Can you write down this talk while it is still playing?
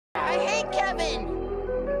Kevin.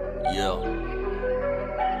 Yeah.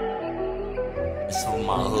 It's for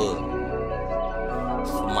my hood.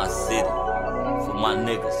 It's for my city. For my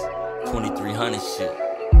niggas. 2300 shit.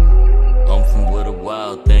 I'm from where the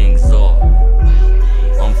wild things are.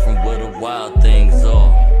 I'm from where the wild things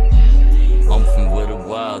are. I'm from where the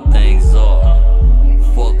wild things are.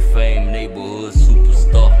 Fuck fame, neighborhood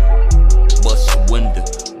superstar. Bust your window,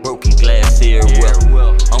 broken glass everywhere.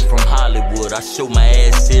 I'm from Hollywood, I show my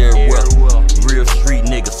ass everywhere. Real street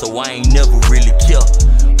nigga, so I ain't never really care.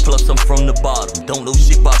 Plus I'm from the bottom, don't know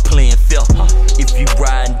shit about playing fair. If you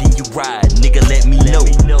riding, then you ride, nigga let me know.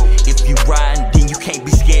 If you riding, then you can't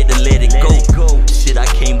be scared to let it go. Shit, I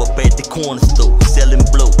came up at the corner store, selling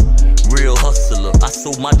blow. Real hustler, I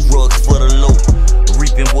sold my drugs for the low.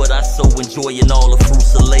 Reaping what I sow, enjoying all the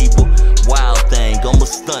fruits of labor. Wild thing, I'm a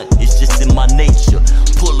stunt, it's just in my nature.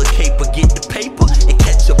 Pull a caper, get the paper, and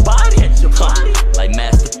catch a body. Like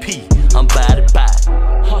Master P, I'm body by.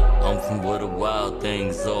 I'm from where the wild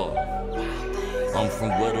things are. I'm from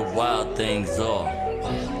where the wild things are.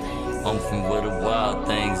 I'm from where the wild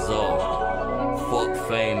things are. Fuck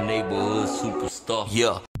fame, neighborhood superstar.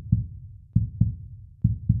 Yeah.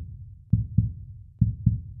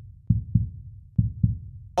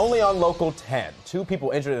 Only on Local 10, 2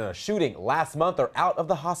 people injured in a shooting last month are out of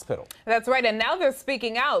the hospital. That's right, and now they're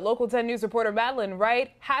speaking out. Local 10 News reporter Madeline Wright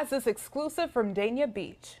has this exclusive from Dania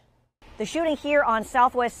Beach. The shooting here on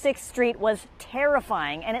Southwest 6th Street was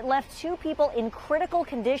terrifying, and it left 2 people in critical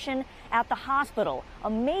condition at the hospital.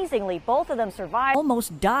 Amazingly, both of them survived.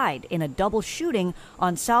 Almost died in a double shooting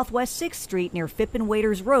on Southwest 6th Street near Phippen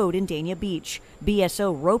Waiters Road in Dania Beach.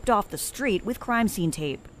 BSO roped off the street with crime scene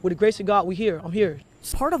tape. With the grace of God, we're here. I'm here.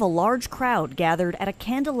 Part of a large crowd gathered at a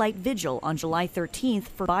candlelight vigil on July 13th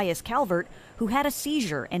for Bias Calvert, who had a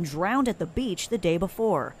seizure and drowned at the beach the day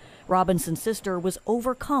before. Robinson's sister was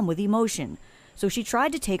overcome with emotion, so she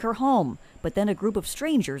tried to take her home, but then a group of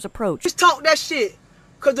strangers approached. Just talk that shit,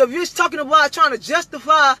 because if you're talking about trying to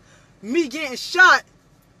justify me getting shot,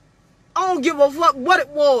 I don't give a fuck what it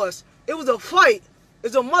was. It was a fight.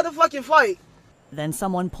 It's a motherfucking fight. Then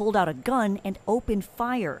someone pulled out a gun and opened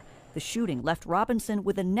fire. The shooting left Robinson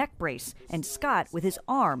with a neck brace and Scott with his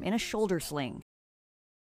arm in a shoulder sling.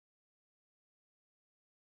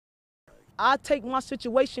 I take my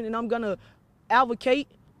situation and I'm going to advocate.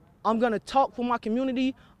 I'm going to talk for my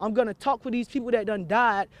community. I'm going to talk for these people that done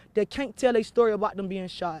died that can't tell a story about them being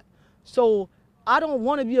shot. So I don't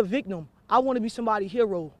want to be a victim. I want to be somebody's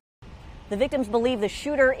hero. The victims believe the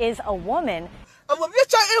shooter is a woman. If a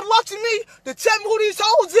bitch ain't watching me to tell me who these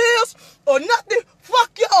hoes is or nothing,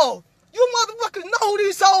 fuck y'all. You motherfuckers know who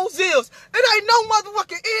these hoes is. It ain't no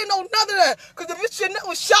motherfucking end, no none of that. Because the bitch shit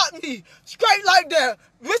never shot me. Straight like that.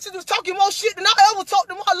 Bitches was talking more shit than I ever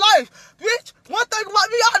talked in my life. Bitch, one thing about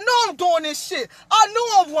me, I know I'm doing this shit. I know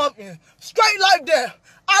I'm bumping. Straight like that.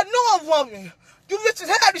 I know I'm bumping. You bitches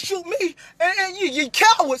had to shoot me, and you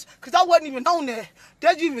cowards, because I wasn't even on that. They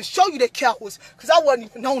didn't even show you they cowards, because I wasn't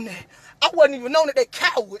even on that. I wasn't even on that they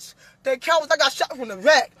cowards. They cowards, I got shot from the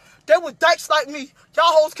back. They was dykes like me. Y'all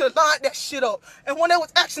hoes could have lined that shit up. And when they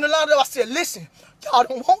was asking to line it up, I said, listen, y'all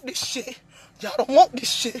don't want this shit. Y'all don't want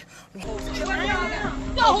this shit. Y'all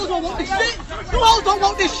hoes don't want this shit. You hoes don't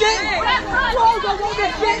want this shit. You hoes don't want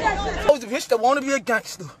this shit. Those bitch that want to be a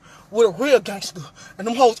gangster. With a real gangster. And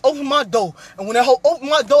them hoes open my door. And when that hoe opened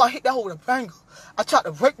my door, I hit that hoe with a banger. I tried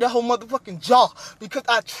to break that whole motherfucking jaw because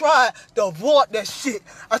I tried to avoid that shit.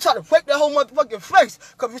 I tried to break that whole motherfucking face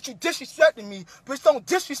because bitch, you disrespecting me. Bitch, don't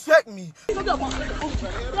disrespect me. Hey,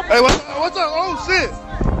 what's up? Oh, shit.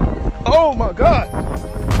 Oh, my God.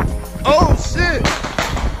 Oh, shit.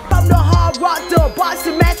 I'm the hard rock, the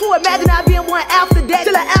boxing match. Who imagine I being one after that?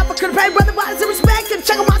 Till an African pay brother, bodies and respect. And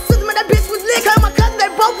check on my system and that bitch was lit. Cause my cousin,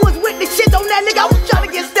 they both was with the shit on that nigga. I was trying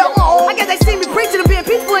to get stepped on. I guess they see me preaching and being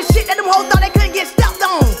peaceful and shit that them hoes thought they couldn't get stepped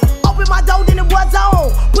on. Open my door, then it was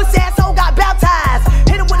on. Pussy asshole got baptized.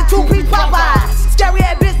 Hit him with a 2-piece Popeyes. Scary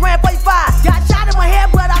ass bitch ran 45. Got shot in my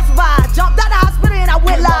head, but I survived. Jumped out the hospital and I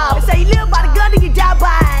went live. They say you live by the gun, then you die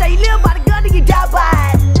by it. Say you live by the gun, then you die by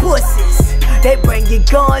it. Pussies, they bring your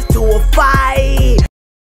guns to a fight.